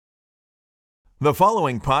The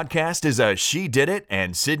following podcast is a She Did It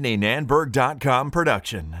and SydneyNanberg.com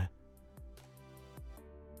production.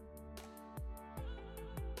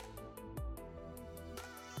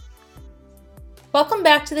 Welcome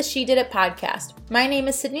back to the She Did It podcast. My name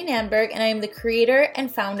is Sydney Nanberg, and I am the creator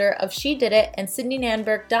and founder of She Did It and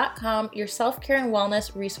SydneyNanberg.com, your self-care and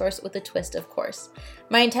wellness resource with a twist, of course.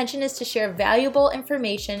 My intention is to share valuable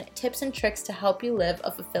information, tips, and tricks to help you live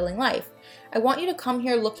a fulfilling life. I want you to come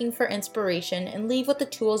here looking for inspiration and leave with the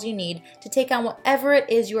tools you need to take on whatever it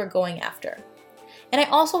is you are going after. And I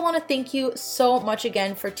also want to thank you so much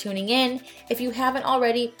again for tuning in. If you haven't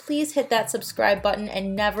already, please hit that subscribe button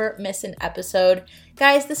and never miss an episode.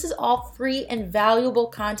 Guys, this is all free and valuable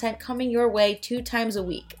content coming your way 2 times a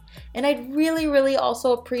week. And I'd really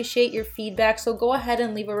also appreciate your feedback, so go ahead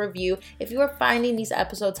and leave a review if you are finding these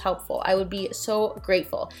episodes helpful. I would be so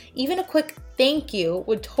grateful. Even a quick thank you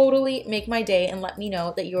would totally make my day and let me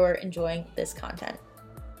know that you're enjoying this content.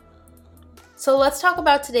 So let's talk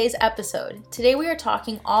about today's episode. Today we are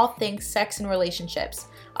talking all things sex and relationships,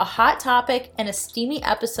 a hot topic and a steamy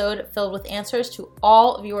episode filled with answers to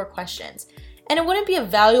all of your questions. And it wouldn't be a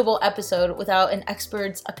valuable episode without an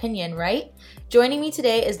expert's opinion, right? Joining me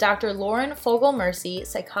today is Dr. Lauren Fogel-Mercy,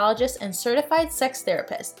 psychologist and certified sex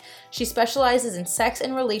therapist. She specializes in sex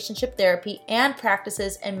and relationship therapy and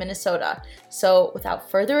practices in Minnesota. So without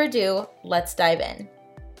further ado, let's dive in.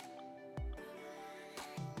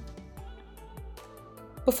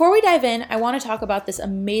 Before we dive in, I want to talk about this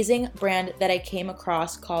amazing brand that I came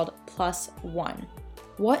across called Plus One.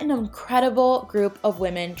 What an incredible group of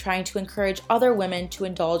women trying to encourage other women to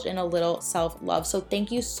indulge in a little self-love. So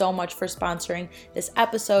thank you so much for sponsoring this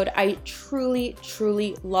episode. I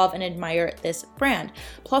truly love and admire this brand.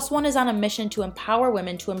 Plus One is on a mission to empower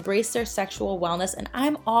women to embrace their sexual wellness, and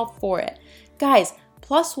I'm all for it. Guys,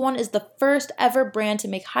 Plus One is the first ever brand to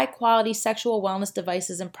make high-quality sexual wellness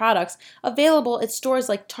devices and products available at stores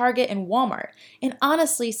like Target and Walmart. And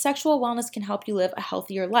honestly, sexual wellness can help you live a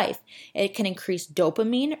healthier life. It can increase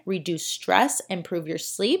dopamine, reduce stress, improve your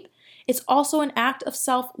sleep. It's also an act of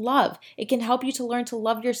self-love. It can help you to learn to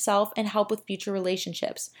love yourself and help with future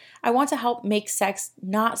relationships. I want to help make sex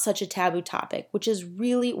not such a taboo topic, which is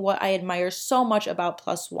really what I admire so much about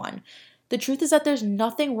Plus One. The truth is that there's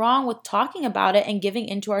nothing wrong with talking about it and giving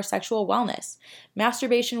into our sexual wellness.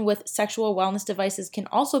 Masturbation with sexual wellness devices can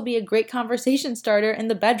also be a great conversation starter in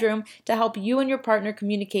the bedroom to help you and your partner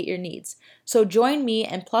communicate your needs. So join me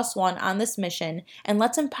and Plus One on this mission, and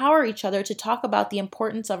let's empower each other to talk about the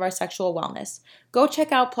importance of our sexual wellness. Go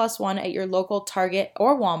check out Plus One at your local Target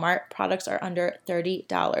or Walmart. Products are under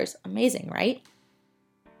 $30. Amazing, right?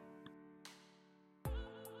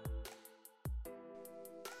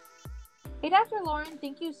 Hey, Dr. Lauren,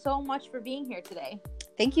 thank you so much for being here today.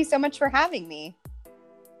 Thank you so much for having me.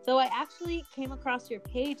 So I actually came across your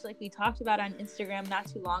page like we talked about on Instagram not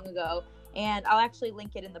too long ago, and I'll actually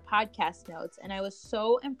link it in the podcast notes. And I was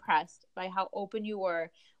so impressed by how open you were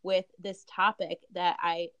with this topic that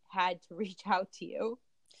I had to reach out to you.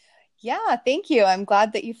 Yeah, thank you. I'm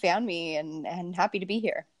glad that you found me and happy to be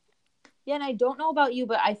here. Yeah, and I don't know about you,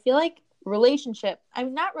 but I feel like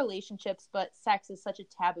not relationships, but sex is such a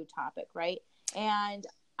taboo topic, right? And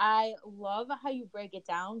I love how you break it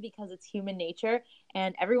down because it's human nature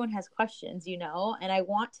and everyone has questions, and I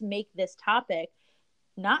want to make this topic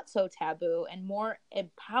not so taboo and more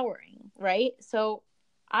empowering, right? So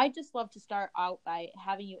I just love to start out by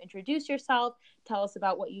having you introduce yourself, tell us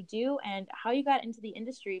about what you do and how you got into the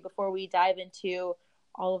industry before we dive into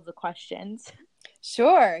all of the questions.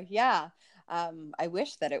 Sure, yeah. I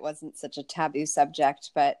wish that it wasn't such a taboo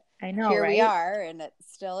subject, but I know, here right? we are, and it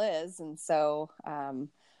still is. And so,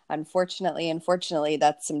 unfortunately,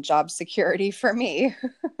 that's some job security for me.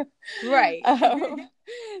 Right.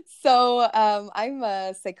 So I'm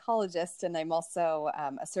a psychologist, and I'm also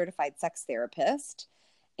a certified sex therapist.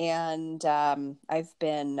 And I've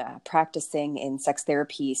been practicing in sex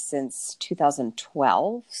therapy since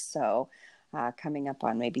 2012. So coming up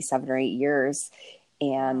on maybe 7 or 8 years.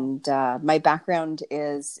 And my background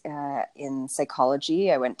is in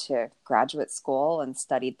psychology. I went to graduate school and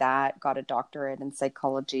studied that, got a doctorate in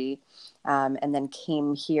psychology, and then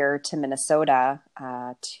came here to Minnesota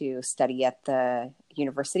to study at the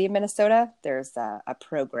University of Minnesota. There's a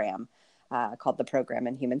program called the Program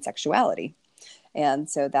in Human Sexuality. And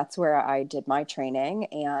so that's where I did my training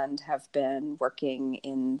and have been working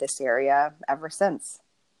in this area ever since.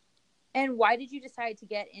 And why did you decide to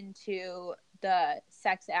get into the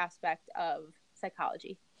sex aspect of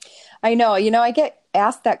psychology? I know, I get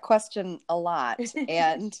asked that question a lot,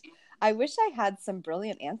 and I wish I had some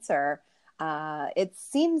brilliant answer. It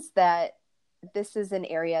seems that this is an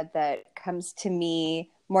area that comes to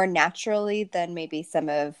me more naturally than maybe some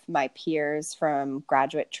of my peers from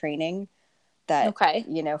graduate training. That, Okay.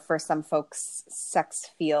 for some folks, sex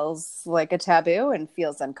feels like a taboo and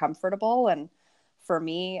feels uncomfortable. And for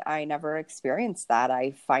me, I never experienced that.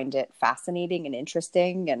 I find it fascinating and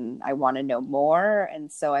interesting, and I want to know more.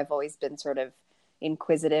 And so I've always been sort of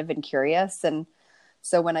inquisitive and curious. And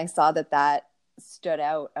so when I saw that stood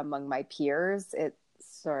out among my peers, it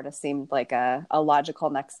sort of seemed like a logical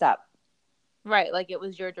next step. Right. Like it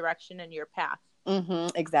was your direction and your path.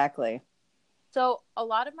 Mm-hmm, exactly. So a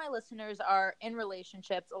lot of my listeners are in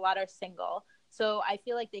relationships, a lot are single. So I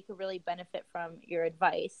feel like they could really benefit from your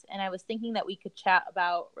advice. And I was thinking that we could chat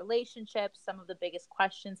about relationships, some of the biggest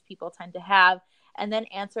questions people tend to have, and then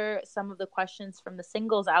answer some of the questions from the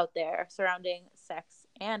singles out there surrounding sex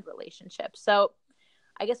and relationships. So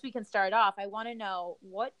I guess we can start off. I want to know,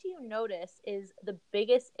 what do you notice is the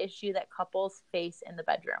biggest issue that couples face in the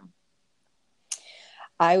bedroom?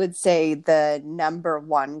 I would say the number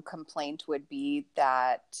one complaint would be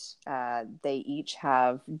that they each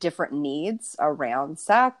have different needs around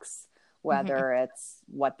sex, Mm-hmm. whether it's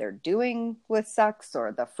what they're doing with sex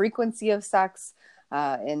or the frequency of sex.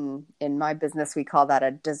 In my business, we call that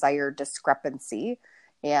a desire discrepancy.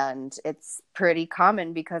 And it's pretty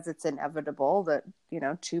common because it's inevitable that,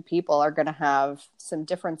 two people are going to have some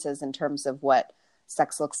differences in terms of what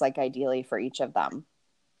sex looks like ideally for each of them.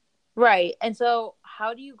 Right. And so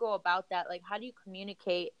how do you go about that? Like, how do you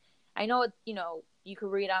communicate? I know, you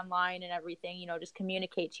could read online and everything, just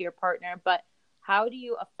communicate to your partner, but how do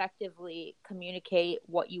you effectively communicate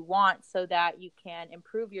what you want so that you can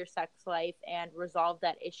improve your sex life and resolve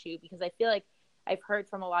that issue? Because I feel like I've heard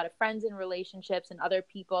from a lot of friends in relationships and other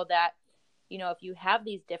people that, if you have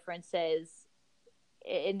these differences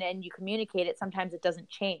and then you communicate it, sometimes it doesn't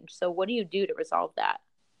change. So what do you do to resolve that?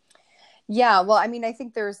 Yeah, well, I mean, I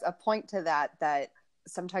think there's a point to that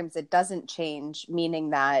sometimes it doesn't change, meaning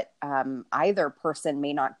that either person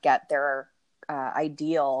may not get their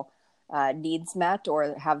ideal needs met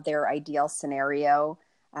or have their ideal scenario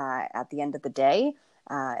at the end of the day.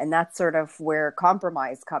 And that's sort of where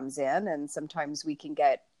compromise comes in. And sometimes we can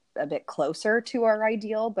get a bit closer to our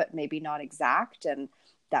ideal, but maybe not exact. And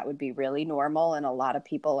that would be really normal. And a lot of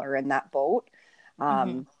people are in that boat.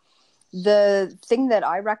 Mm-hmm. The thing that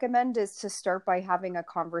I recommend is to start by having a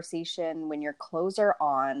conversation when your clothes are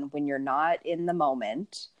on, when you're not in the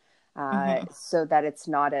moment, Mm-hmm. so that it's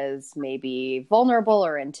not as maybe vulnerable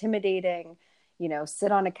or intimidating.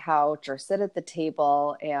 Sit on a couch or sit at the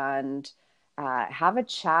table and have a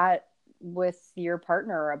chat with your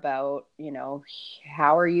partner about,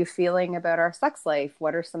 how are you feeling about our sex life?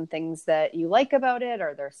 What are some things that you like about it?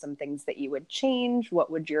 Are there some things that you would change? What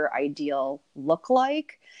would your ideal look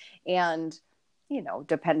like? And,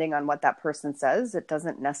 depending on what that person says, it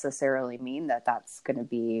doesn't necessarily mean that that's going to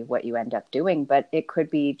be what you end up doing, but it could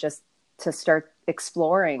be just to start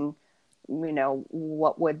exploring,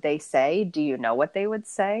 what would they say? Do you know what they would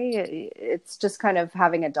say? It's just kind of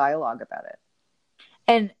having a dialogue about it.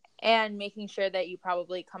 And making sure that you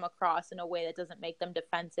probably come across in a way that doesn't make them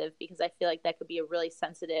defensive, because I feel like that could be a really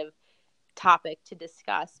sensitive topic to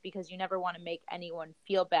discuss, because you never want to make anyone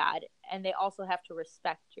feel bad, and they also have to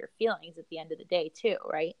respect your feelings at the end of the day too,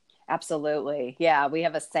 right? Absolutely. Yeah, we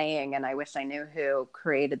have a saying, and I wish I knew who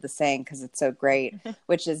created the saying because it's so great,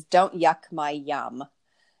 which is "Don't yuck my yum."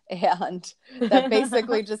 And that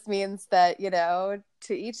basically just means that,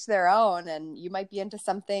 to each their own, and you might be into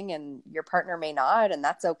something and your partner may not, and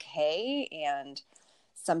that's okay. And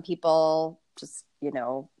some people just,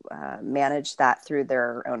 manage that through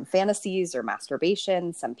their own fantasies or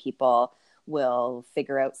masturbation. Some people will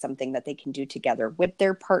figure out something that they can do together with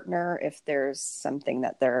their partner if there's something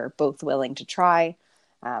that they're both willing to try.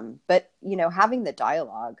 But, having the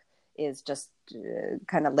dialogue is just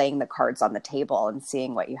kind of laying the cards on the table and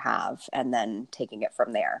seeing what you have and then taking it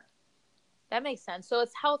from there. That makes sense. So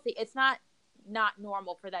it's healthy. It's not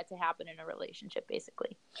normal for that to happen in a relationship,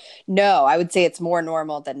 basically. No, I would say it's more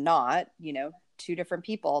normal than not. Two different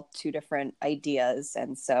people, two different ideas.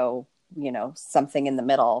 And so, something in the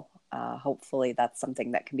middle, hopefully that's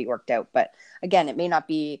something that can be worked out. But again, it may not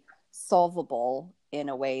be solvable in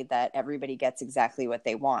a way that everybody gets exactly what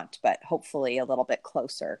they want, but hopefully a little bit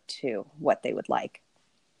closer to what they would like.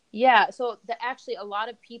 Yeah. So actually a lot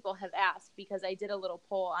of people have asked, because I did a little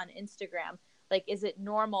poll on Instagram, like, is it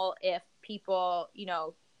normal if people,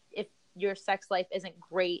 if your sex life isn't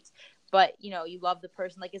great, but, you love the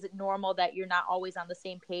person, like, is it normal that you're not always on the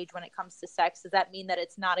same page when it comes to sex? Does that mean that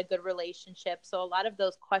it's not a good relationship? So a lot of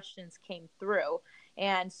those questions came through.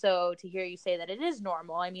 And so to hear you say that it is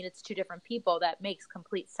normal, I mean, it's two different people, that makes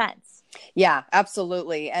complete sense. Yeah,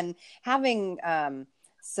 absolutely. And having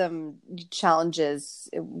some challenges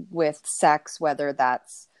with sex, whether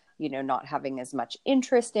that's, not having as much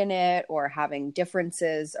interest in it or having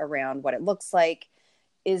differences around what it looks like,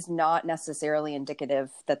 is not necessarily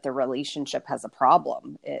indicative that the relationship has a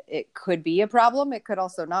problem. It could be a problem. It could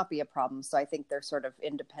also not be a problem. So I think they're sort of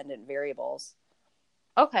independent variables.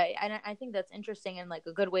 Okay. And I think that's interesting and like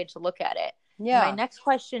a good way to look at it. Yeah. My next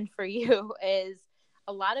question for you is,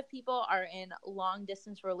 a lot of people are in long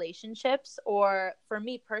distance relationships, or for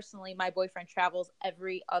me personally, my boyfriend travels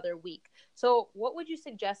every other week. So what would you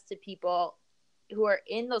suggest to people who are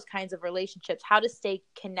in those kinds of relationships, how to stay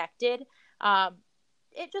connected?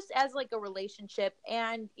 It just as like a relationship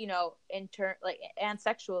and, and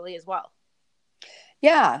sexually as well.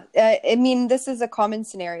 Yeah. I mean, this is a common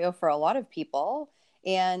scenario for a lot of people.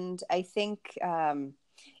 And I think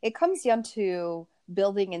it comes down to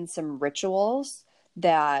building in some rituals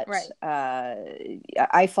that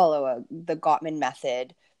I follow the Gottman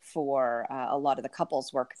method for a lot of the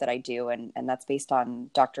couples work that I do. And that's based on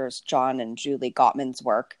Doctors John and Julie Gottman's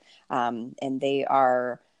work. And they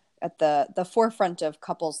are at the forefront of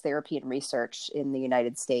couples therapy and research in the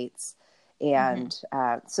United States. And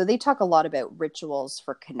so they talk a lot about rituals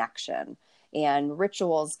for connection. And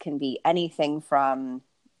rituals can be anything from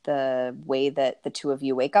the way that the two of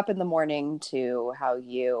you wake up in the morning to how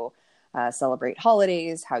you celebrate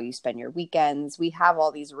holidays, how you spend your weekends. We have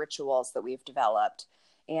all these rituals that we've developed.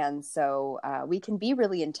 And so we can be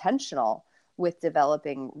really intentional with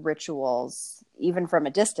developing rituals, even from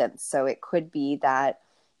a distance. So it could be that,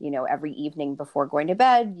 every evening before going to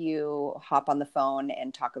bed, you hop on the phone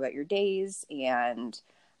and talk about your days and,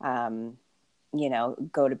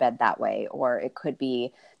 go to bed that way. Or it could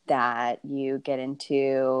be that you get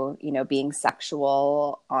into, being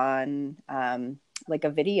sexual on like a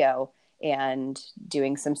video and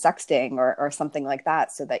doing some sexting or something like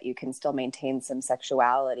that, so that you can still maintain some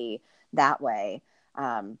sexuality that way.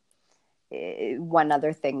 One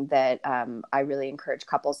other thing that I really encourage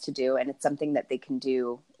couples to do, and it's something that they can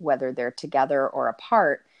do whether they're together or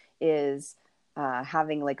apart, is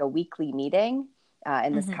having like a weekly meeting.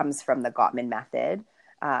 And this comes from the Gottman method.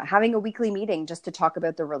 Having a weekly meeting just to talk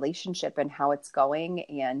about the relationship and how it's going,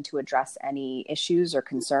 and to address any issues or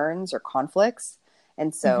concerns or conflicts.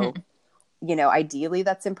 And so, ideally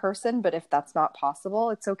that's in person, but if that's not possible,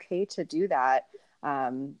 it's okay to do that,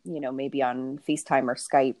 maybe on FaceTime or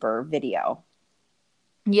Skype or video.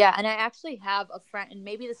 Yeah. And I actually have a friend, and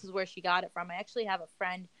maybe this is where she got it from. I actually have a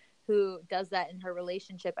friend who does that in her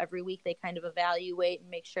relationship. Every week they kind of evaluate and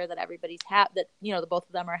make sure that everybody's happy, that, the both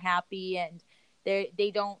of them are happy, and they're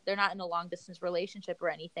not in a long distance relationship or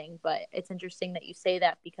anything. But it's interesting that you say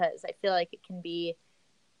that, because I feel like it can be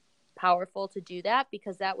powerful to do that,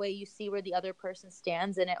 because that way you see where the other person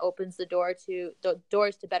stands, and it opens the doors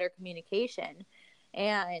to better communication.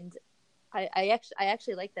 And I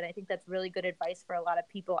actually like that. I think that's really good advice for a lot of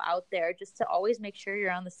people out there, just to always make sure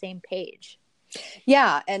you're on the same page.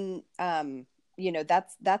 Yeah. And,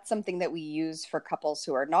 that's something that we use for couples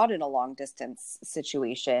who are not in a long distance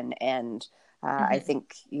situation. And I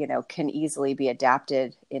think, can easily be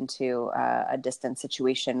adapted into a distant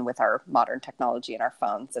situation with our modern technology and our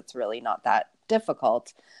phones. It's really not that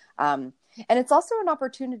difficult. And it's also an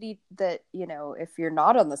opportunity that, if you're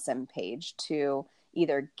not on the same page, to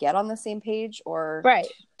either get on the same page, or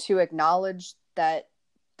to acknowledge that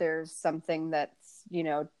there's something that's,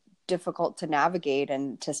 difficult to navigate,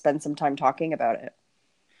 and to spend some time talking about it.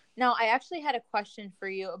 Now, I actually had a question for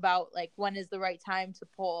you about, like, when is the right time to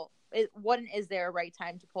pull? When is there a right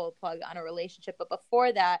time to pull a plug on a relationship? But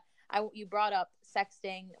before that, you brought up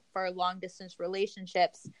sexting for long distance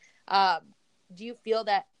relationships. Do you feel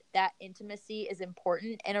that intimacy is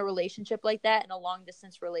important in a relationship like that, in a long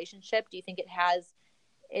distance relationship? Do you think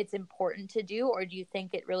it's important to do, or do you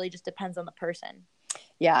think it really just depends on the person?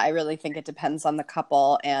 Yeah, I really think it depends on the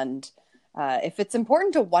couple. And if it's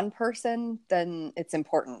important to one person, then it's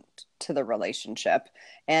important to the relationship.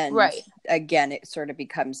 And again, it sort of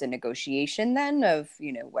becomes a negotiation then of,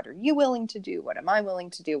 what are you willing to do? What am I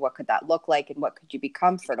willing to do? What could that look like? And what could you be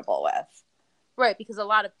comfortable with? Right, because a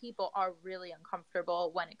lot of people are really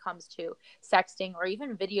uncomfortable when it comes to sexting or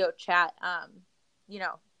even video chat,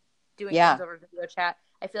 doing things over video chat.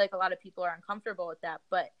 I feel like a lot of people are uncomfortable with that.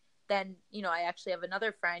 But then, I actually have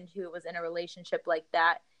another friend who was in a relationship like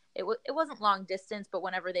that. It wasn't long distance, but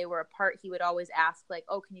whenever they were apart, he would always ask, like,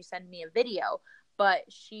 oh, can you send me a video? But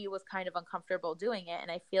she was kind of uncomfortable doing it. And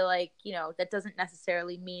I feel like, that doesn't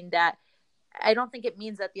necessarily mean that I don't think it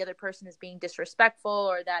means that the other person is being disrespectful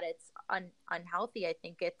or that it's unhealthy. I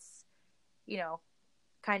think it's,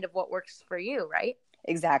 kind of what works for you, right?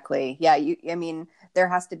 Exactly. Yeah. I mean, there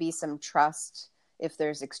has to be some trust if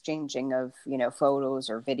there's exchanging of, photos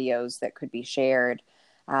or videos that could be shared.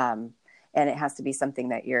 And it has to be something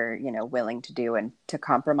that you're, willing to do and to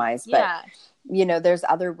compromise. Yeah. But, there's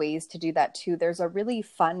other ways to do that too. There's a really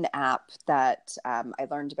fun app that I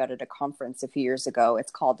learned about at a conference a few years ago.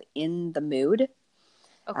 It's called In the Mood.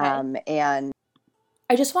 Okay. And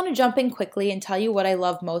I just want to jump in quickly and tell you what I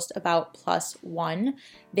love most about Plus One.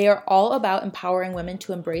 They are all about empowering women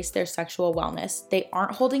to embrace their sexual wellness. They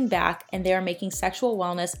aren't holding back, and they are making sexual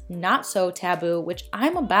wellness not so taboo, which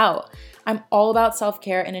I'm about. I'm all about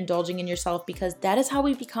self-care and indulging in yourself because that is how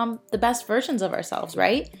we become the best versions of ourselves,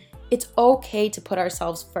 right? It's okay to put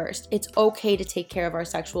ourselves first. It's okay to take care of our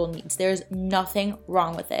sexual needs. There's nothing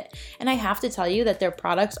wrong with it. And I have to tell you that their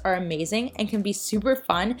products are amazing and can be super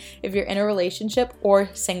fun if you're in a relationship or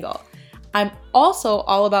single. I'm also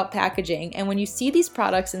all about packaging, and when you see these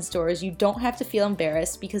products in stores, you don't have to feel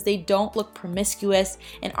embarrassed because they don't look promiscuous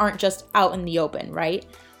and aren't just out in the open, right?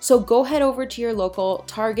 So go head over to your local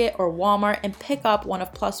Target or Walmart and pick up one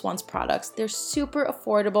of Plus One's products. They're super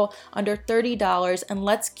affordable, under $30, and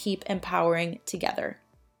let's keep empowering together.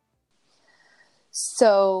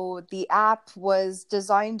 So the app was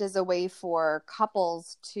designed as a way for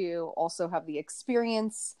couples to also have the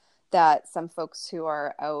experience that some folks who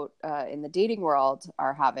are out in the dating world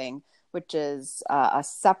are having, which is a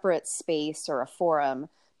separate space or a forum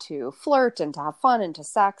to flirt and to have fun and to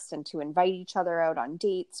sex and to invite each other out on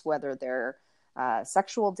dates, whether they're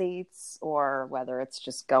sexual dates or whether it's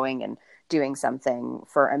just going and doing something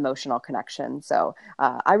for emotional connection. So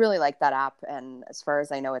I really like that app. And as far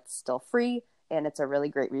as I know, it's still free and it's a really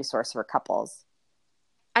great resource for couples.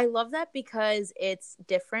 I love that because it's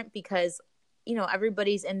different because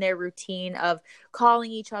everybody's in their routine of calling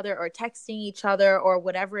each other or texting each other or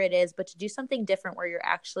whatever it is, but to do something different where you're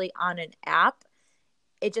actually on an app,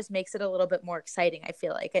 it just makes it a little bit more exciting. I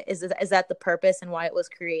feel like is that the purpose and why it was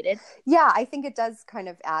created? Yeah, I think it does kind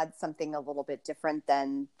of add something a little bit different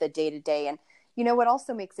than the day-to-day. And what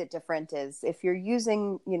also makes it different is if you're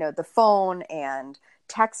using the phone and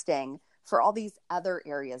texting for all these other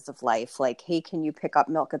areas of life, like, hey, can you pick up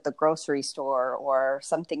milk at the grocery store, or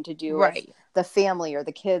something to do with the family or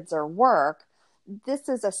the kids or work, this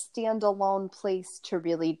is a standalone place to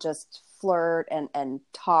really just flirt and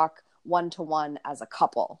talk one-to-one as a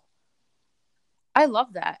couple. I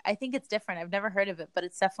love that. I think it's different. I've never heard of it, but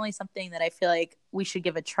it's definitely something that I feel like we should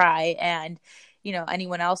give a try. And,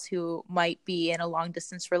 anyone else who might be in a long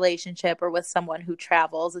distance relationship or with someone who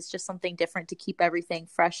travels, it's just something different to keep everything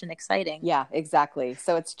fresh and exciting. Yeah, exactly.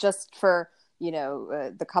 So it's just for,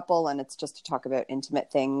 the couple, and it's just to talk about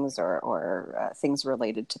intimate things or things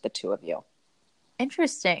related to the two of you.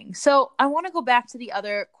 Interesting. So I want to go back to the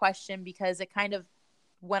other question because it kind of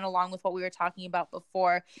went along with what we were talking about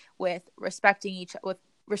before with respecting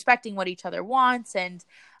what each other wants and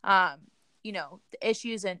the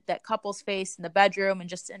issues that couples face in the bedroom and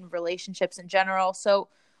just in relationships in general. So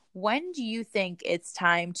when do you think it's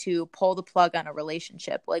time to pull the plug on a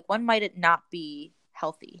relationship? Like, when might it not be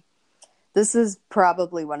healthy? This is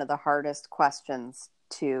probably one of the hardest questions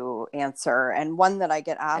to answer, and one that I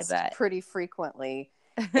get asked pretty frequently.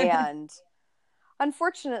 And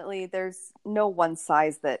unfortunately, there's no one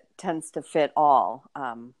size that tends to fit all.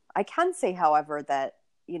 I can say, however, that,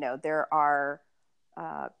 there are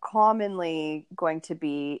commonly going to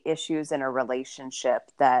be issues in a relationship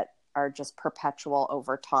that are just perpetual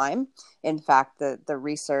over time. In fact, the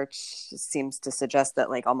research seems to suggest that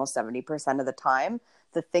like almost 70% of the time,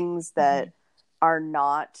 the things that are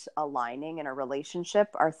not aligning in a relationship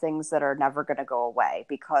are things that are never going to go away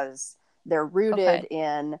because they're rooted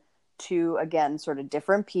in two, again, sort of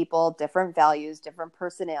different people, different values, different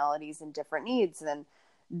personalities, and different needs. And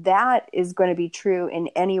that is going to be true in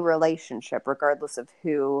any relationship, regardless of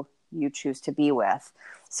who you choose to be with.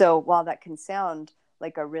 So while that can sound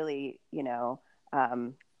like a really,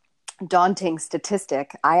 daunting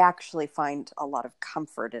statistic, I actually find a lot of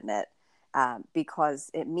comfort in it because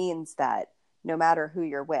it means that no matter who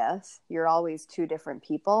you're with, you're always two different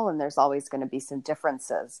people and there's always going to be some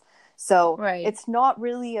differences. So it's not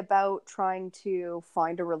really about trying to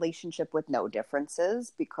find a relationship with no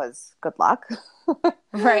differences because good luck.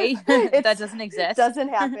 That doesn't exist. It doesn't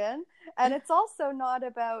happen. And it's also not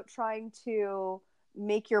about trying to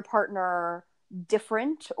make your partner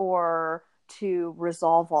different or to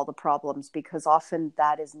resolve all the problems because often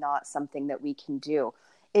that is not something that we can do.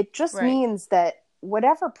 It just means that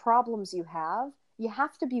whatever problems you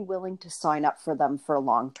have to be willing to sign up for them for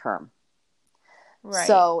long term. Right.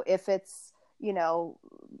 So if it's,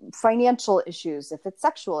 financial issues, if it's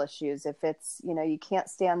sexual issues, if it's, you can't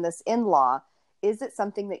stand this in-law, is it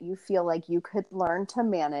something that you feel like you could learn to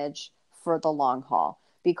manage for the long haul?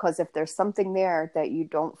 Because if there's something there that you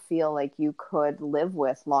don't feel like you could live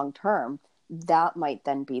with long term, that might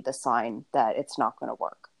then be the sign that it's not going to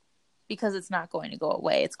work. Because it's not going to go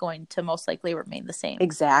away. It's going to most likely remain the same.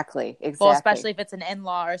 Exactly. Well, especially if it's an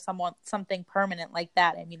in-law or something permanent like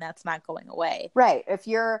that. I mean, that's not going away. Right. If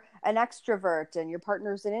you're an extrovert and your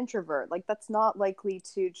partner's an introvert, like that's not likely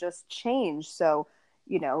to just change. So,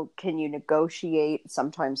 can you negotiate?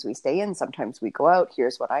 Sometimes we stay in, sometimes we go out.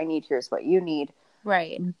 Here's what I need. Here's what you need.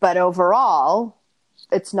 Right. But overall,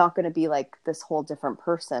 it's not going to be like this whole different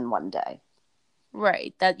person one day.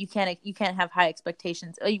 Right. That you can't have high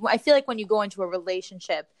expectations. I feel like when you go into a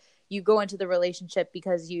relationship, you go into the relationship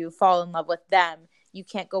because you fall in love with them. You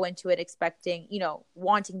can't go into it expecting,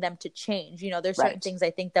 wanting them to change. There's certain Right. things I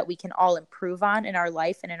think that we can all improve on in our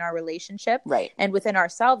life and in our relationship, Right. and within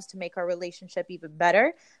ourselves to make our relationship even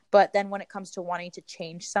better. But then when it comes to wanting to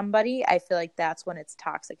change somebody, I feel like that's when it's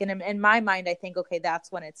toxic. And in my mind, I think, okay, that's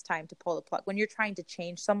when it's time to pull the plug. When you're trying to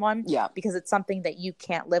change someone, Yeah. because it's something that you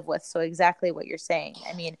can't live with. So exactly what you're saying.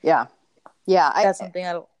 I mean, yeah. That's something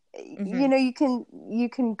that'll, you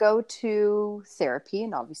can go to therapy,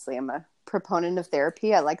 and obviously I'm a proponent of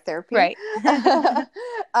therapy. I like therapy. right.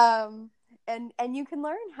 And you can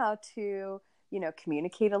learn how to,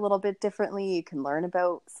 communicate a little bit differently. You can learn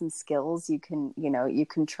about some skills. You can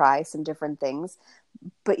try some different things,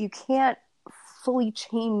 but you can't fully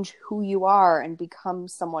change who you are and become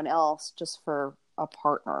someone else just for a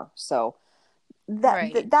partner. So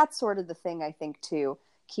that's sort of the thing I think to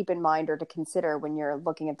keep in mind or to consider when you're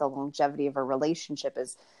looking at the longevity of a relationship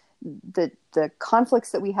is the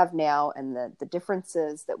conflicts that we have now and the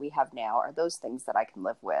differences that we have now are those things that I can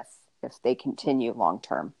live with if they continue long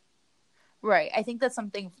term. Right. I think that's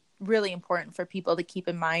something really important for people to keep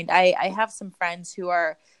in mind. I have some friends who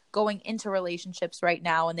are going into relationships right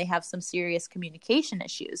now and they have some serious communication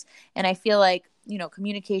issues. And I feel like,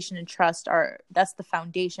 communication and trust that's the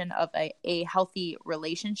foundation of a healthy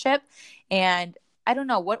relationship. And I don't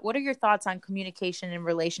know, what are your thoughts on communication in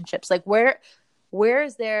relationships? Like when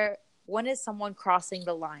is someone crossing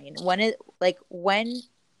the line? When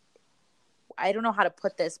I don't know how to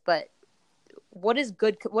put this, but what does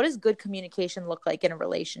good communication look like in a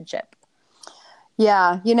relationship?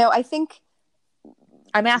 Yeah. I think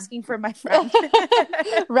I'm asking for my friend.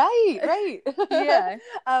 Right. Yeah.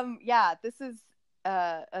 Yeah, this is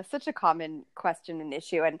such a common question and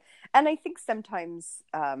issue. And I think sometimes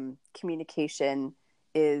communication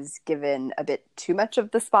is given a bit too much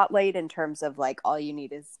of the spotlight in terms of like, all you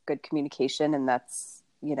need is good communication and that's,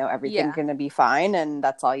 everything's going to be fine and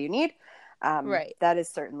that's all you need. Right. That is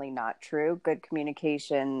certainly not true. Good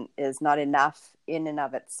communication is not enough in and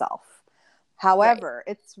of itself. However,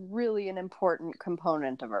 It's really an important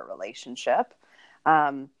component of a relationship.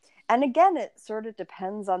 And again, it sort of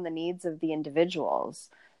depends on the needs of the individuals.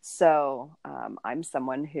 So I'm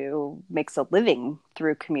someone who makes a living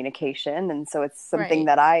through communication. And so it's something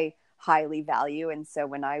that I highly value. And so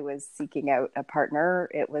when I was seeking out a partner,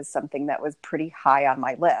 it was something that was pretty high on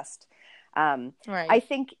my list. I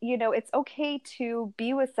think, it's okay to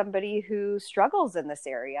be with somebody who struggles in this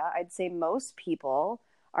area. I'd say most people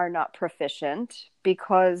are not proficient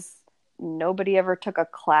because nobody ever took a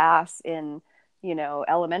class in,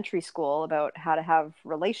 elementary school about how to have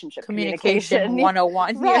relationship communication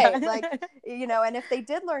 101. Right. Yeah. Like, and if they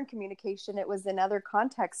did learn communication, it was in other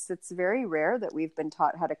contexts. It's very rare that we've been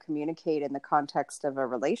taught how to communicate in the context of a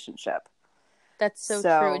relationship. That's so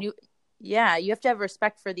true. And you have to have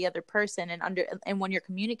respect for the other person and when you're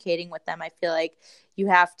communicating with them, I feel like you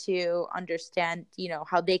have to understand,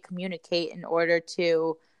 how they communicate in order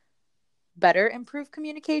to better improve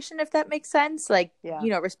communication, if that makes sense. Like,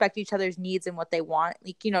 respect each other's needs and what they want.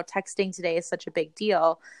 Like, texting today is such a big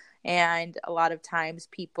deal. And a lot of times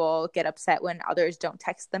people get upset when others don't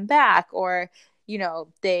text them back or,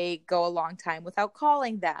 they go a long time without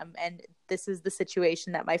calling them. And this is the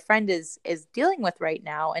situation that my friend is dealing with right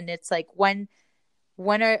now. And it's like, when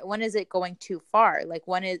is it going too far? Like,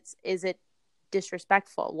 when is it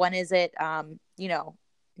disrespectful? When is it,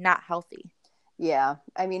 not healthy? Yeah.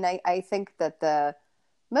 I mean, I think that the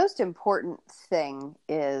most important thing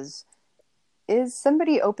is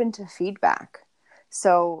somebody open to feedback.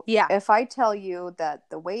 So if I tell you that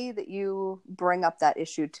the way that you bring up that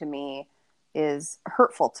issue to me is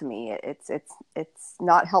hurtful to me, it's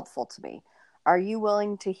not helpful to me. Are you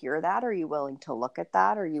willing to hear that? Are you willing to look at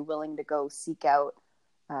that? Are you willing to go seek out,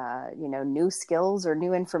 new skills or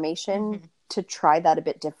new information to try that a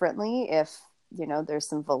bit differently if there's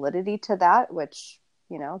some validity to that, which,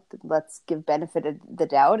 let's give benefit of the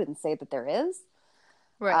doubt and say that there is.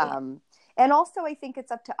 Right. And also, I think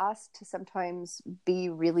it's up to us to sometimes be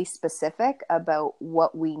really specific about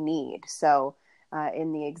what we need. So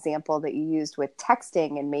in the example that you used with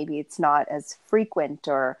texting, and maybe it's not as frequent,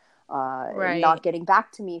 or not getting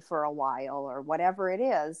back to me for a while, or whatever it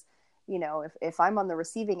is, if I'm on the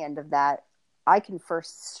receiving end of that, I can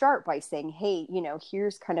first start by saying, hey,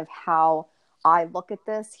 here's kind of how I look at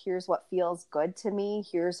this. Here's what feels good to me.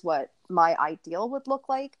 Here's what my ideal would look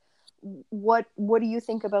like. What do you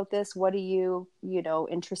think about this? What are you,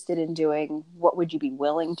 interested in doing? What would you be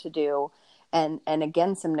willing to do? And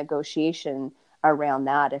again, some negotiation around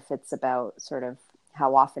that, if it's about sort of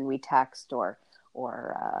how often we text, or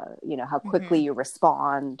how quickly you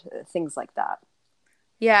respond, things like that.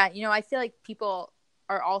 Yeah. I feel like people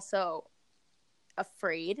are also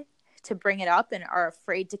afraid to bring it up and are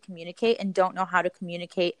afraid to communicate and don't know how to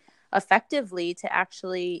communicate effectively to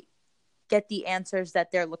actually get the answers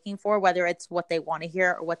that they're looking for, whether it's what they want to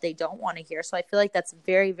hear or what they don't want to hear. So I feel like that's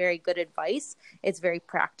very, very good advice. It's very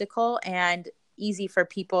practical and easy for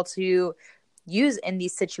people to use in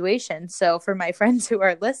these situations. So for my friends who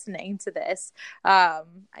are listening to this, I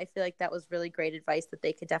feel like that was really great advice that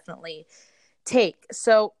they could definitely take.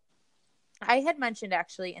 So I had mentioned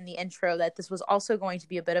actually in the intro that this was also going to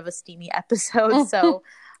be a bit of a steamy episode. So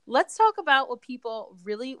let's talk about what people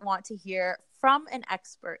really want to hear from an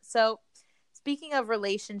expert. So speaking of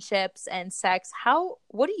relationships and sex,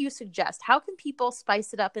 what do you suggest? How can people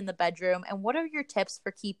spice it up in the bedroom? And what are your tips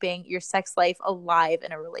for keeping your sex life alive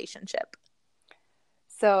in a relationship?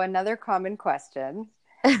 So another common question,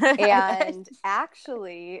 and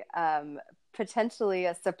actually potentially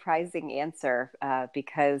a surprising answer,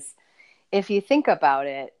 because if you think about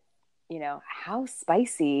it, how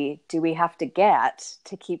spicy do we have to get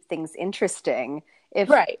to keep things interesting?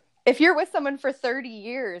 If you're with someone for 30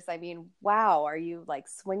 years, I mean, wow, are you like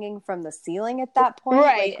swinging from the ceiling at that point?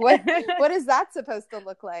 Right. Like what is that supposed to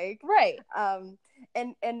look like? Right.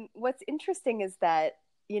 And what's interesting is that,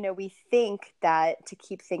 we think that to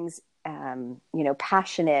keep things,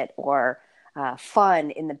 passionate or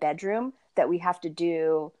fun in the bedroom, that we have to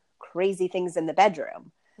do crazy things in the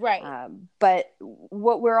bedroom. Right. But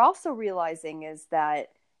what we're also realizing is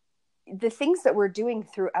that the things that we're doing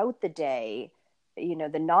throughout the day,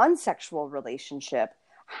 the non-sexual relationship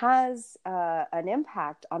has an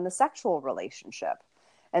impact on the sexual relationship.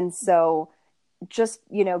 And so just,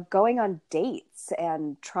 going on dates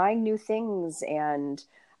and trying new things and,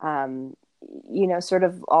 sort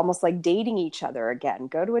of almost like dating each other again,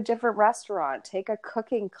 go to a different restaurant, take a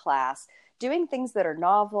cooking class, doing things that are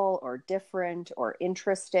novel or different or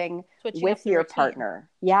interesting with your partner.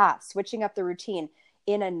 Yeah. Switching up the routine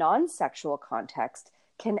in a non-sexual context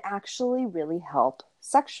can actually really help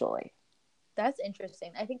sexually. That's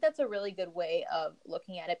interesting. I think that's a really good way of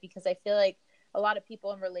looking at it, because I feel like a lot of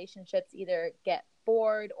people in relationships either get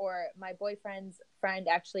bored, or my boyfriend's friend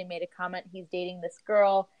actually made a comment. He's dating this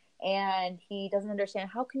girl and he doesn't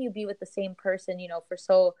understand, how can you be with the same person, for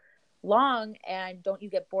so long, and don't you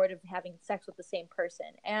get bored of having sex with the same person?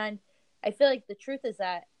 And I feel like the truth is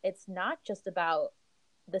that it's not just about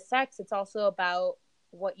the sex, it's also about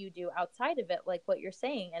what you do outside of it, like what you're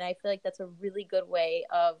saying. And I feel like that's a really good way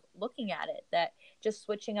of looking at it, that just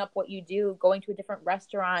switching up what you do, going to a different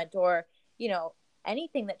restaurant, or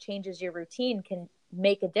anything that changes your routine can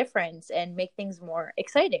make a difference and make things more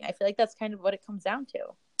exciting. I feel like that's kind of what it comes down to.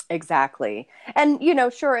 Exactly. And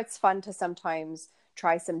sure, it's fun to sometimes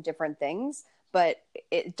try some different things, but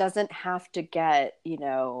it doesn't have to get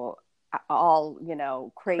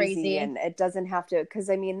all crazy. And it doesn't have to, because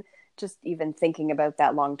I mean, just even thinking about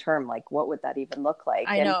that long term, like what would that even look like?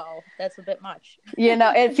 I know that's a bit much.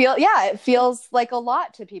 It feels like a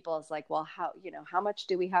lot to people. It's like, well, how much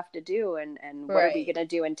do we have to do, and what are we going to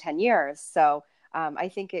do in 10 years? So I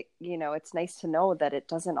think it's nice to know that it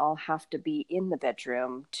doesn't all have to be in the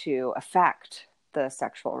bedroom to affect the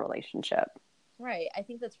sexual relationship. Right. I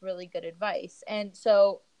think that's really good advice. And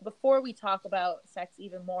so before we talk about sex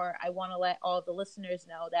even more, I want to let all of the listeners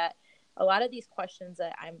know that a lot of these questions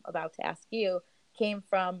that I'm about to ask you came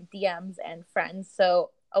from DMs and friends. So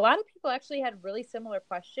a lot of people actually had really similar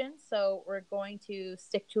questions. So we're going to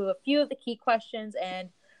stick to a few of the key questions, and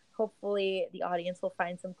hopefully the audience will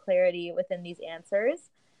find some clarity within these answers.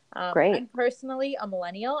 Great. I'm personally a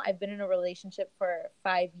millennial. I've been in a relationship for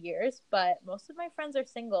 5 years, but most of my friends are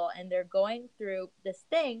single, and they're going through this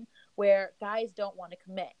thing where guys don't want to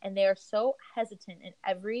commit, and they are so hesitant in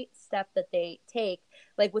every step that they take,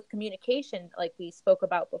 like with communication, like we spoke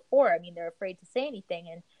about before. I mean, they're afraid to say anything.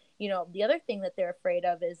 And, the other thing that they're afraid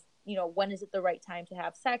of is when is it the right time to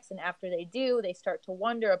have sex? And after they do, they start to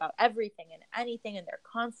wonder about everything and anything, and they're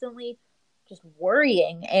constantly just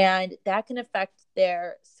worrying, and that can affect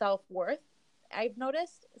their self-worth, I've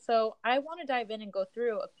noticed. So I want to dive in and go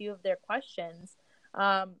through a few of their questions.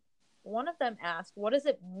 One of them asked, what does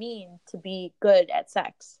it mean to be good at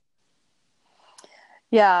sex?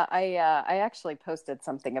 Yeah, I actually posted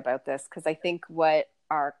something about this because I think what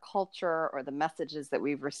our culture or the messages that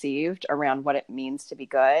we've received around what it means to be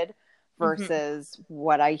good versus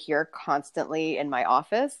what I hear constantly in my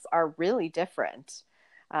office are really different.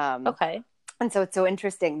 Okay. And so it's so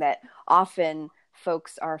interesting that often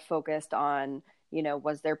folks are focused on,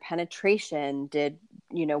 was there penetration? Did,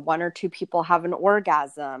 one or two people have an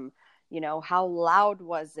orgasm? How loud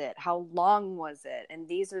was it? How long was it? And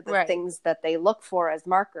these are the Right. things that they look for as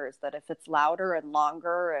markers, that if it's louder and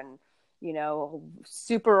longer and,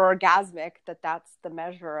 super orgasmic, that's the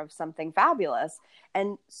measure of something fabulous.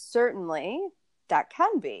 And certainly that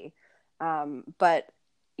can be. But,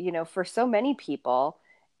 for so many people,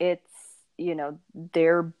 it's,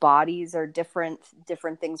 their bodies are different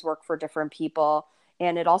things work for different people.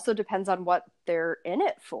 And it also depends on what they're in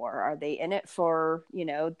it for. Are they in it for,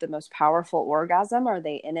 the most powerful orgasm? Are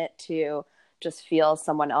they in it to just feel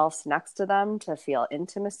someone else next to them, to feel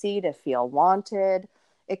intimacy, to feel wanted?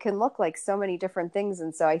 It can look like so many different things.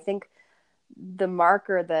 And so I think the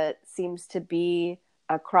marker that seems to be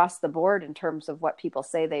across the board in terms of what people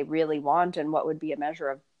say they really want and what would be a measure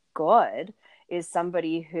of good is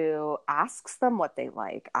somebody who asks them what they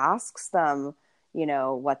like, asks them,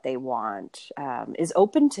 what they want, is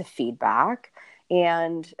open to feedback,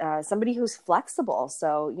 and somebody who's flexible.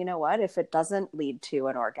 So, if it doesn't lead to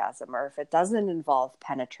an orgasm or if it doesn't involve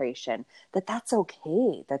penetration, that's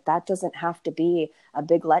okay, that doesn't have to be a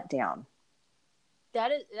big letdown.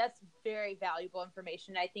 That's very valuable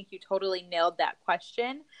information. I think you totally nailed that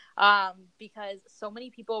question, because so many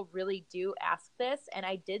people really do ask this, and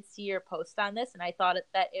I did see your post on this, and I thought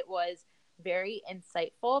that it was very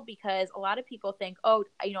insightful, because a lot of people think, oh,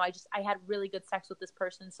 I had really good sex with this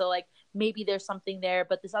person, so like maybe there's something there,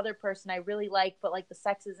 but this other person I really like, but like the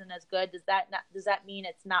sex isn't as good. Does that mean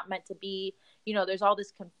it's not meant to be? There's all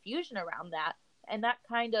this confusion around that, and that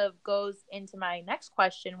kind of goes into my next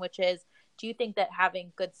question, which is, do you think that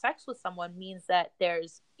having good sex with someone means that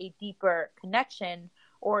there's a deeper connection,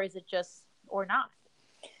 or is it just, or not?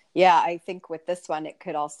 Yeah, I think with this one, it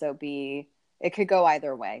could go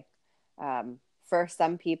either way. For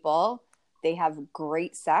some people, they have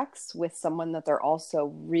great sex with someone that they're also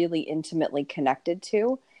really intimately connected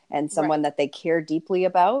to and someone that they care deeply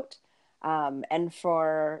about. And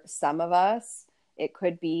for some of us, it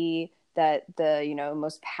could be that the,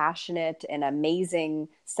 most passionate and amazing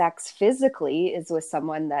sex physically is with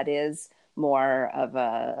someone that is more of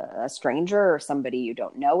a stranger or somebody you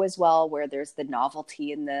don't know as well, where there's the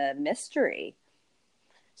novelty and the mystery.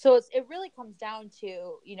 So it really comes down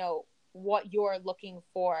to, what you're looking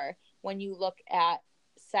for when you look at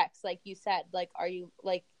sex. Like you said, like, are you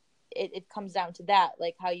like, it comes down to that,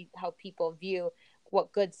 like how people view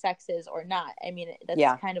what good sex is or not. I mean,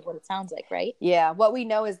 that's kind of what it sounds like, right? Yeah. What we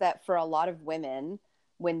know is that for a lot of women,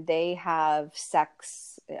 when they have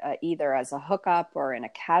sex, either as a hookup or in a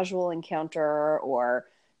casual encounter, or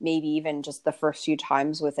maybe even just the first few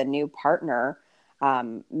times with a new partner,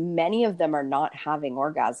 many of them are not having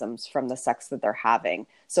orgasms from the sex that they're having.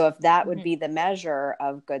 So if that would be the measure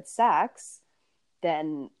of good sex,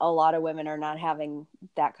 then a lot of women are not having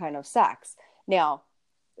that kind of sex. Now,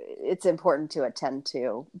 it's important to attend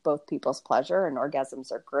to both people's pleasure, and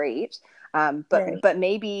orgasms are great. But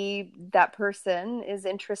maybe that person is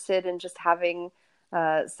interested in just having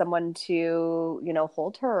someone to,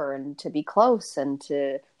 hold her and to be close and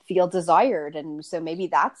to feel desired. And so maybe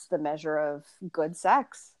that's the measure of good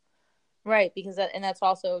sex. Right. Because that's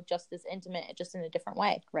also just as intimate, just in a different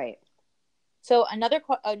way. Right. So another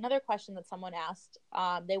question that someone asked,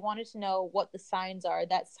 they wanted to know what the signs are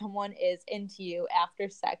that someone is into you after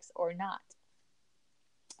sex or not.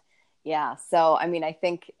 Yeah. So, I mean, I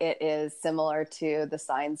think it is similar to the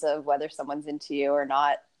signs of whether someone's into you or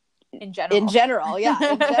not. In general. Yeah.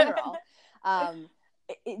 In general.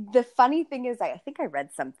 The funny thing is, I think I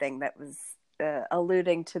read something that was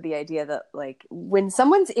alluding to the idea that, like, when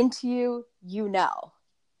someone's into you,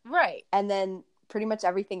 right. And then pretty much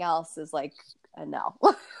everything else is like a no.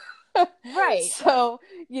 Right. So,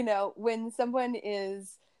 when someone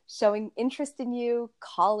is showing interest in you,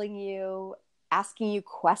 calling you, asking you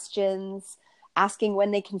questions, asking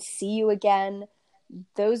when they can see you again,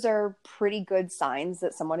 those are pretty good signs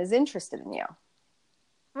that someone is interested in you.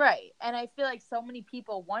 Right. And I feel like so many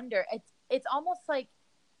people wonder, it's almost like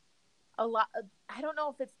a lot of, I don't know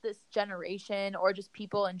if it's this generation or just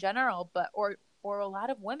people in general, but or a lot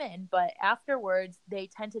of women, but afterwards they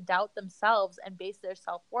tend to doubt themselves and base their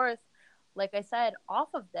self-worth, like I said, off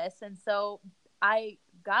of this. And so I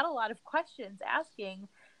got a lot of questions asking,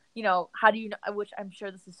 how do you know, which I'm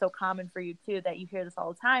sure this is so common for you too, that you hear this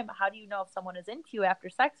all the time. How do you know if someone is into you after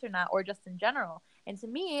sex or not, or just in general? And to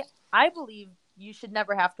me, I believe you should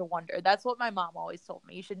never have to wonder. That's what my mom always told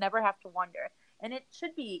me. You should never have to wonder. And it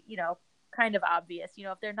should be, kind of obvious,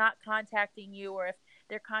 if they're not contacting you, or if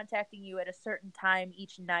they're contacting you at a certain time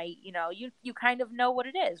each night, you kind of know what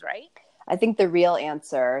it is, right? I think the real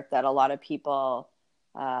answer that a lot of people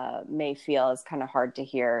may feel is kind of hard to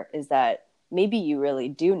hear is that maybe you really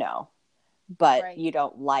do know, but right. You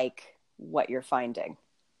don't like what you're finding.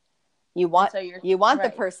 You want right.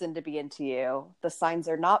 The person to be into you. The signs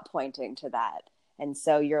are not pointing to that. And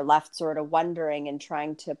so you're left sort of wondering and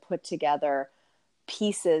trying to put together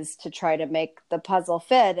pieces to try to make the puzzle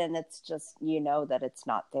fit. And it's just, that it's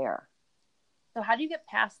not there. So how do you get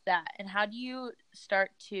past that? And how do you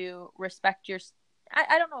start to respect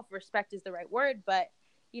I don't know if respect is the right word, but,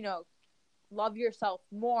 love yourself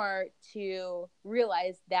more to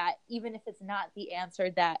realize that even if it's not the answer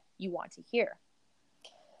that you want to hear?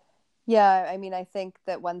 Yeah. I mean, I think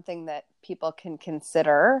that one thing that people can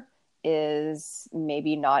consider is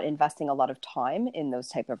maybe not investing a lot of time in those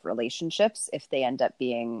type of relationships if they end up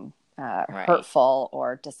being right. hurtful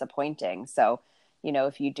or disappointing. So,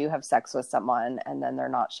 if you do have sex with someone and then they're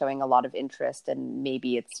not showing a lot of interest, and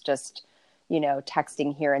maybe it's just,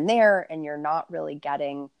 texting here and there, and you're not really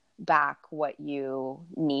getting back what you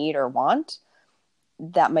need or want,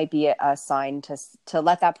 that might be a sign to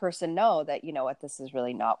let that person know that, what, this is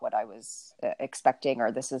really not what I was expecting,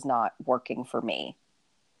 or this is not working for me.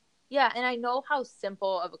 Yeah. And I know how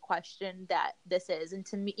simple of a question that this is. And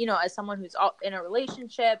to me, as someone who's in a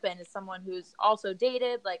relationship and as someone who's also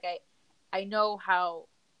dated, like I know how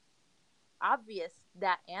obvious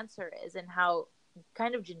that answer is and how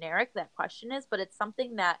kind of generic that question is, but it's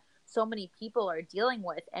something that so many people are dealing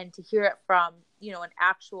with. And to hear it from, an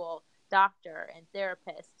actual doctor and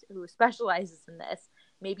therapist who specializes in this,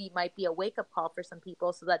 maybe might be a wake-up call for some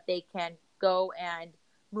people so that they can go and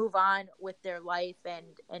move on with their life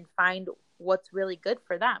and find what's really good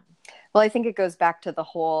for them. Well, I think it goes back to the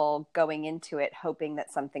whole going into it hoping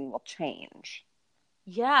that something will change.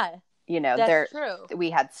 Yeah. That's true. We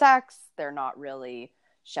had sex. They're not really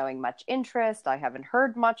showing much interest. I haven't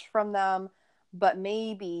heard much from them, but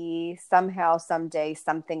maybe somehow, someday,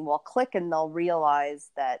 something will click and they'll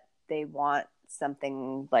realize that they want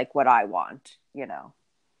something like what I want,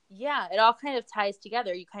 Yeah, it all kind of ties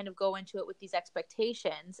together. You kind of go into it with these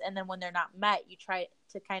expectations, and then when they're not met, you try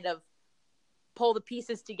to kind of pull the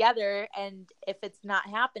pieces together. And if it's not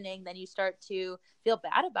happening, then you start to feel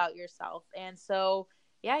bad about yourself. And so,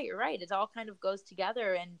 yeah, you're right. It all kind of goes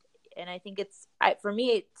together. And I think for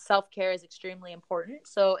me, self-care is extremely important.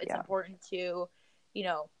 So it's important to,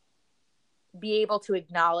 be able to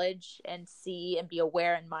acknowledge and see and be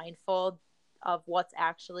aware and mindful of what's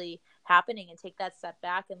actually happening, and take that step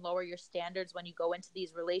back and lower your standards when you go into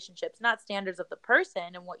these relationships. Not standards of the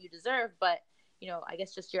person and what you deserve, but, I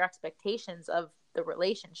guess just your expectations of the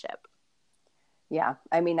relationship. Yeah.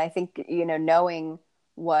 I mean, I think, knowing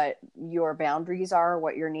what your boundaries are,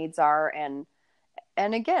 what your needs are, and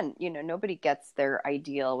again, nobody gets their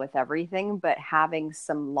ideal with everything, but having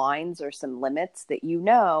some lines or some limits that,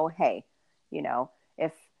 hey,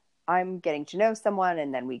 if I'm getting to know someone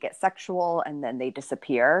and then we get sexual and then they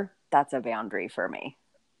disappear, that's a boundary for me.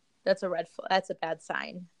 That's a red flag. That's a bad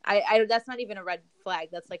sign. I that's not even a red flag.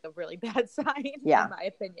 That's like a really bad sign, in my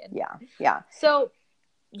opinion. Yeah. Yeah. So,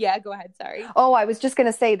 yeah, go ahead. Sorry. Oh, I was just going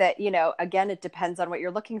to say that, again, it depends on what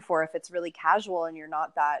you're looking for. If it's really casual and you're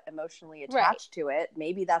not that emotionally attached to it,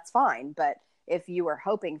 maybe that's fine. But if you are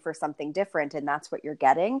hoping for something different and that's what you're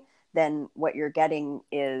getting, then what you're getting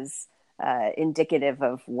is indicative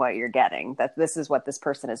of what you're getting, that this is what this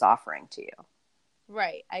person is offering to you.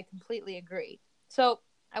 Right. I completely agree. So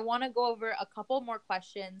I want to go over a couple more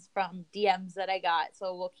questions from DMs that I got.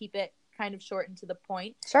 So we'll keep it kind of short and to the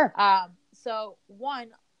point. Sure. So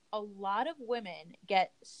one, a lot of women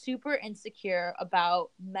get super insecure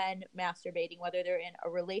about men masturbating, whether they're in a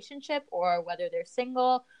relationship or whether they're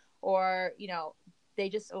single, or,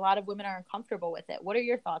 a lot of women are uncomfortable with it. What are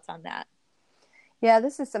your thoughts on that? Yeah,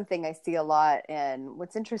 this is something I see a lot. And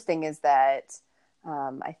what's interesting is that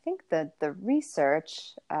I think that the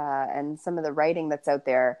research and some of the writing that's out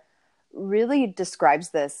there really describes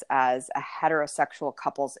this as a heterosexual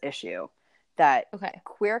couples issue, that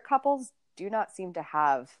queer couples do not seem to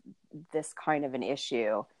have this kind of an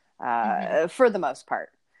issue for the most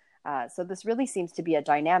part. So this really seems to be a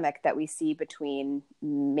dynamic that we see between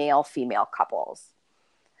male-female couples.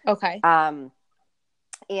 Okay.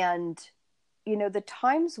 And, the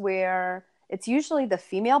times where it's usually the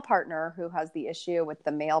female partner who has the issue with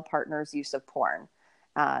the male partner's use of porn.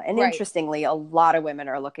 And Right. interestingly, a lot of women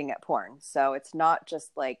are looking at porn. So it's not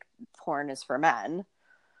just like porn is for men.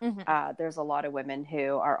 Mm-hmm. There's a lot of women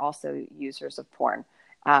who are also users of porn.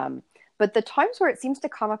 But the times where it seems to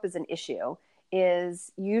come up as an issue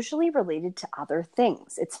is usually related to other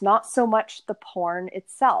things. It's not so much the porn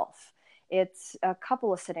itself. It's a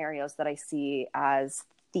couple of scenarios that I see as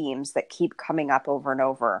themes that keep coming up over and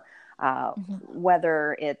over,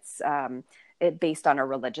 whether it's based on a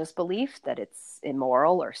religious belief that it's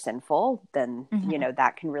immoral or sinful, then,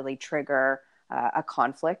 that can really trigger a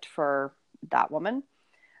conflict for that woman.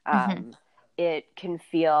 It can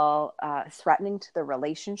feel threatening to the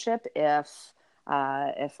relationship if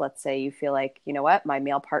let's say you feel like, my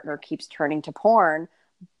male partner keeps turning to porn,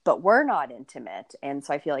 but we're not intimate. And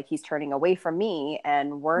so I feel like he's turning away from me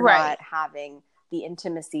and we're not having the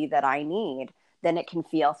intimacy that I need. Then it can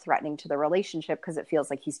feel threatening to the relationship because it feels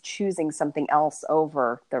like he's choosing something else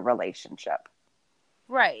over the relationship.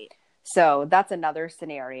 Right. So that's another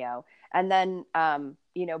scenario. And then,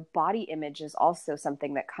 body image is also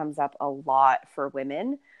something that comes up a lot for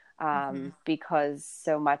women because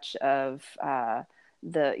so much of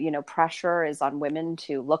the, pressure is on women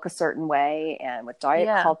to look a certain way, and with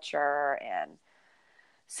diet culture. And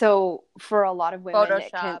so for a lot of women,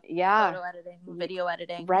 Photoshop, photo editing, video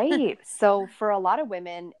editing. Right. So for a lot of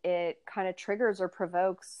women, it kind of triggers or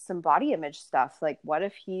provokes some body image stuff. Like, what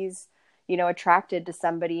if he's, attracted to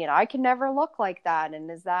somebody and I can never look like that? And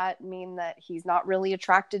does that mean that he's not really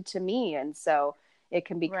attracted to me? And so it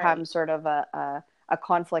can become sort of a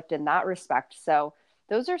conflict in that respect. So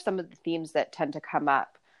those are some of the themes that tend to come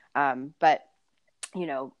up. But,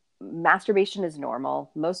 masturbation is normal.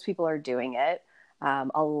 Most people are doing it.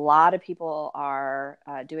 A lot of people are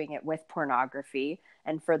doing it with pornography.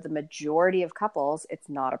 And for the majority of couples, it's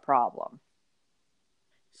not a problem.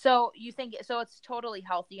 So you think, so it's totally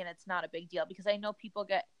healthy and it's not a big deal? Because I know people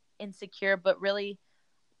get insecure, but really,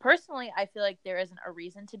 personally, I feel like there isn't a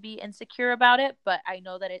reason to be insecure about it. But I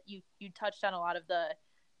know that you touched on a lot of the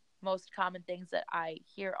most common things that I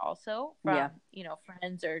hear also from,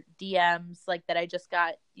 friends or DMs like that I just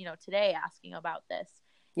got, today asking about this.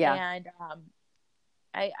 Yeah. And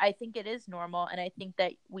I think it is normal. And I think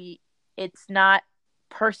that it's not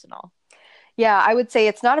personal. Yeah, I would say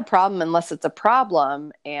it's not a problem unless it's a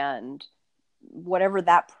problem. And whatever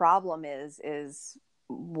that problem is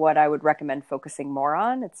what I would recommend focusing more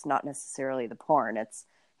on. It's not necessarily the porn. It's,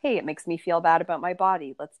 hey, it makes me feel bad about my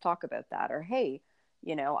body. Let's talk about that. Or, hey,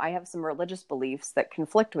 I have some religious beliefs that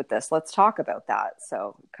conflict with this. Let's talk about that.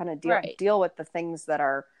 So kind of deal with the things that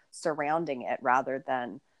are surrounding it rather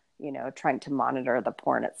than, trying to monitor the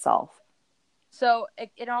porn itself. So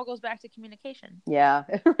it all goes back to communication. Yeah,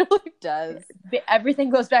 it really does. Everything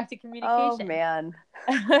goes back to communication. Oh, man.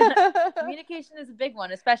 Communication is a big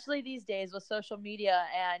one, especially these days with social media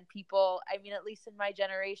and people. I mean, at least in my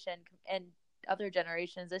generation and other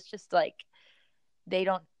generations, it's just like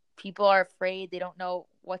people are afraid. They don't know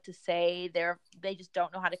what to say. They just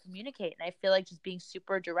don't know how to communicate. And I feel like just being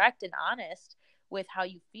super direct and honest with how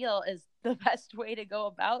you feel is the best way to go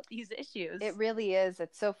about these issues. It really is.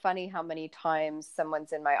 It's so funny how many times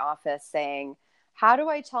someone's in my office saying, how do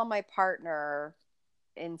I tell my partner,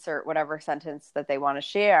 insert whatever sentence that they want to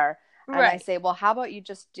share? And I say, well, how about you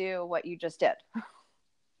just do what you just did?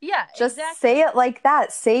 Yeah, just say it like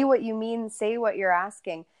that. Say what you mean. Say what you're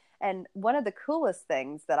asking. And one of the coolest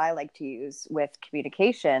things that I like to use with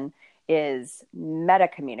communication is meta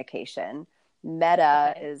communication.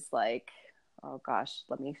 Meta is like, oh gosh,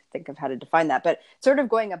 let me think of how to define that. But sort of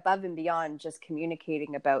going above and beyond just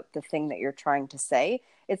communicating about the thing that you're trying to say.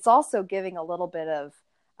 It's also giving a little bit of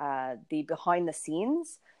the behind the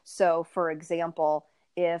scenes. So for example,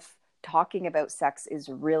 if talking about sex is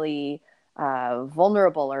really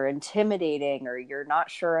vulnerable or intimidating, or you're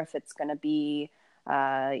not sure if it's going to be,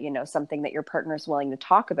 something that your partner is willing to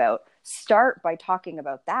talk about, start by talking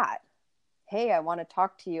about that. Hey, I want to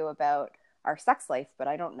talk to you about our sex life, but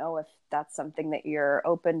I don't know if that's something that you're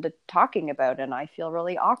open to talking about. And I feel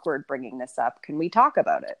really awkward bringing this up. Can we talk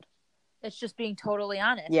about it? It's just being totally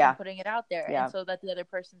honest and putting it out there. Yeah. And so that the other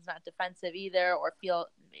person's not defensive either, or feel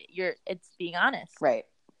it's being honest. Right.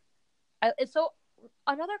 So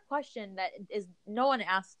another question that is, no one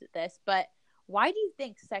asked this, but why do you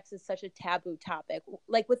think sex is such a taboo topic?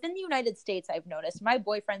 Like within the United States, I've noticed my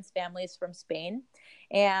boyfriend's family is from Spain.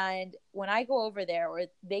 And when I go over there or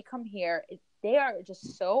they come here, they are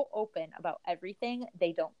just so open about everything.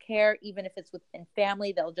 They don't care. Even if it's within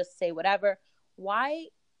family, they'll just say whatever. Why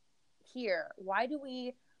here? Why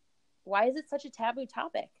is it such a taboo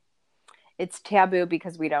topic? It's taboo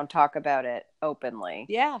because we don't talk about it openly.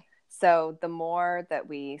 Yeah. So the more that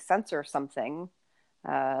we censor something,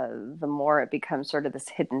 the more it becomes sort of this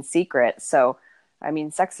hidden secret. So, I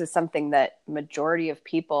mean, sex is something that majority of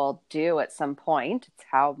people do at some point. It's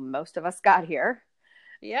how most of us got here.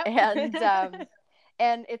 Yeah.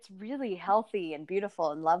 And it's really healthy and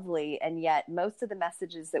beautiful and lovely. And yet most of the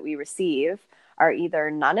messages that we receive are either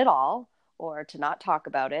none at all, or to not talk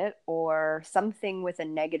about it, or something with a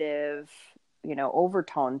negative,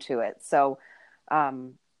 overtone to it. So,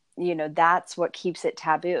 that's what keeps it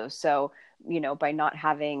taboo. So, by not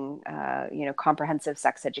having, comprehensive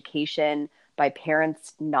sex education, by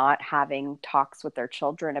parents not having talks with their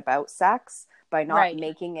children about sex, by not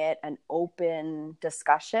making it an open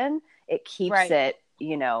discussion, it keeps it,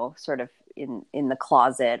 sort of in the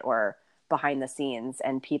closet or behind the scenes,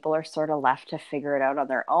 and people are sort of left to figure it out on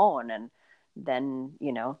their own. And then,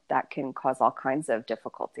 that can cause all kinds of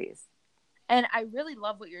difficulties. And I really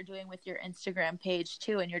love what you're doing with your Instagram page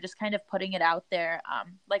too. And you're just kind of putting it out there.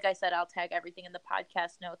 Like I said, I'll tag everything in the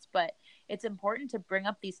podcast notes, but it's important to bring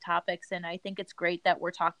up these topics. And I think it's great that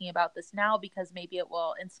we're talking about this now, because maybe it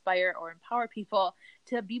will inspire or empower people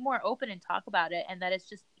to be more open and talk about it. And that it's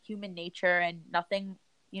just human nature and nothing,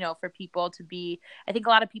 for people to be, I think a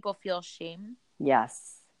lot of people feel shame.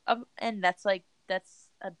 Yes. And that's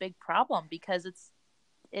a big problem, because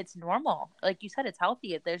it's normal. Like you said, it's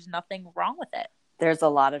healthy. There's nothing wrong with it. There's a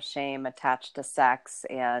lot of shame attached to sex,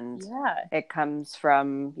 and it comes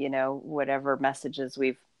from, whatever messages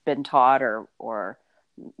we've been taught or,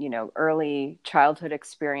 early childhood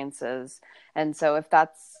experiences. And so if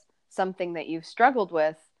that's something that you've struggled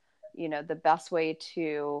with, the best way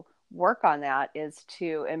to work on that is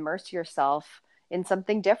to immerse yourself in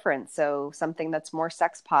something different. So something that's more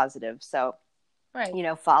sex positive. So,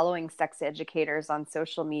 following sex educators on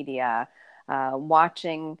social media,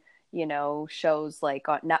 watching, shows like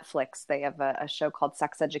on Netflix. They have a show called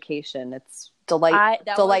Sex Education. It's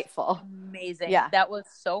delightful. Amazing. Yeah. That was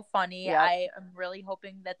so funny. Yep. I am really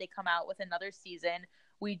hoping that they come out with another season.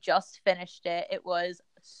 We just finished it. It was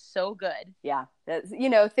so good. Yeah.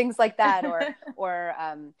 Things like that, or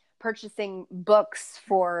purchasing books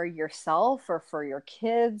for yourself or for your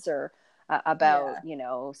kids, or about,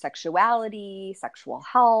 sexuality, sexual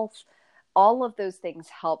health. All of those things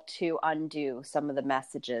help to undo some of the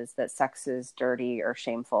messages that sex is dirty or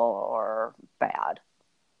shameful or bad.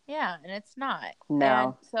 Yeah, and it's not.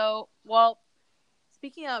 No. And so,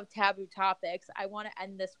 speaking of taboo topics, I want to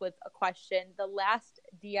end this with a question. The last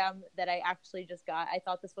DM that I actually just got, I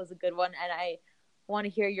thought this was a good one, and I want to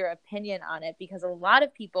hear your opinion on it, because a lot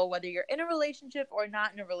of people, whether you're in a relationship or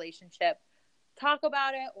not in a relationship, talk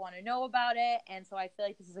about it, want to know about it. And so I feel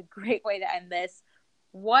like this is a great way to end this.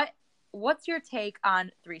 What's your take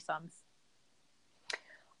on threesomes?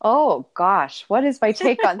 Oh gosh, what is my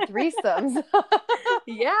take on threesomes?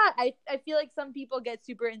 Yeah, I feel like some people get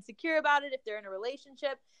super insecure about it if they're in a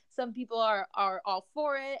relationship. Some people are all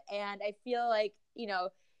for it. And I feel like,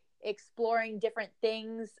 exploring different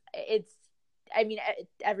things,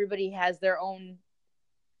 everybody has their own,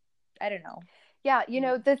 I don't know. Yeah,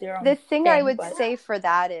 the thing I would say for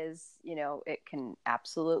that is, it can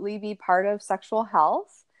absolutely be part of sexual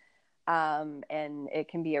health. And it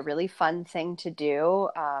can be a really fun thing to do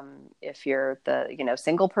if you're the,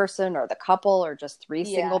 single person or the couple or just three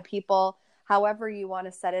single people, however you want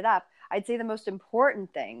to set it up. I'd say the most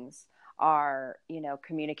important things are,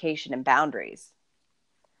 communication and boundaries.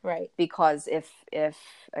 Right. Because if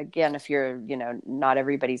you're, not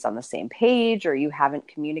everybody's on the same page, or you haven't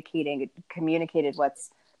communicated what's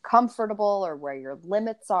comfortable or where your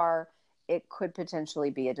limits are, it could potentially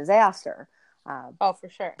be a disaster. For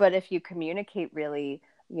sure. But if you communicate really,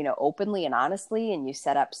 openly and honestly, and you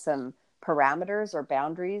set up some parameters or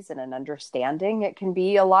boundaries and an understanding, it can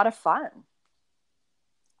be a lot of fun.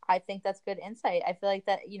 I think that's good insight. I feel like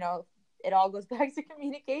that, it all goes back to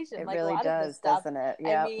communication. It like really a lot does, of this stuff. doesn't it?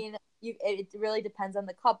 Yeah. I mean, it really depends on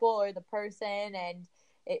the couple or the person, and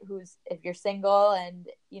if you're single, and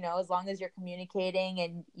as long as you're communicating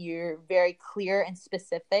and you're very clear and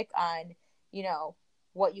specific on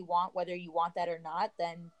what you want, whether you want that or not,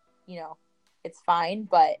 then it's fine.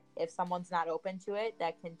 But if someone's not open to it,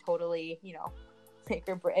 that can totally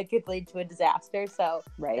it could lead to a disaster. So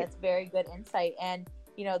that's very good insight. And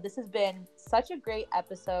this has been such a great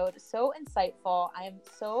episode, so insightful. I am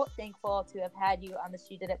so thankful to have had you on the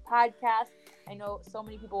She Did It podcast. I know so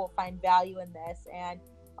many people will find value in this, and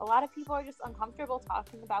a lot of people are just uncomfortable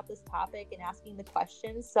talking about this topic and asking the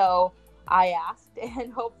questions. So I asked,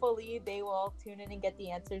 and hopefully they will tune in and get the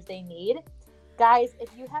answers they need. Guys,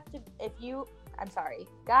 you have to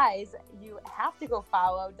go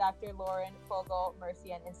follow Dr. Lauren Fogel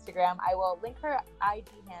Mercy on Instagram. I will link her IG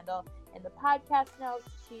handle in the podcast notes.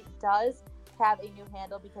 She does have a new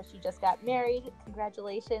handle because she just got married.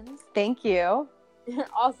 Congratulations. Thank you.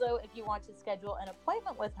 Also, if you want to schedule an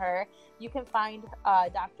appointment with her, you can find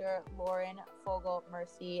Dr. Lauren Fogel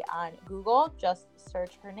Mercy on Google. Just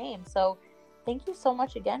search her name. So thank you so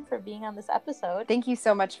much again for being on this episode. Thank you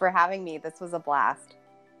so much for having me. This was a blast.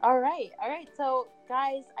 All right. So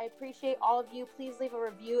guys, I appreciate all of you. Please leave a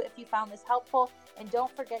review if you found this helpful, and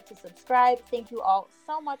don't forget to subscribe. Thank you all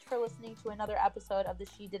so much for listening to another episode of the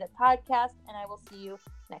She Did It podcast, and I will see you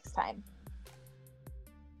next time.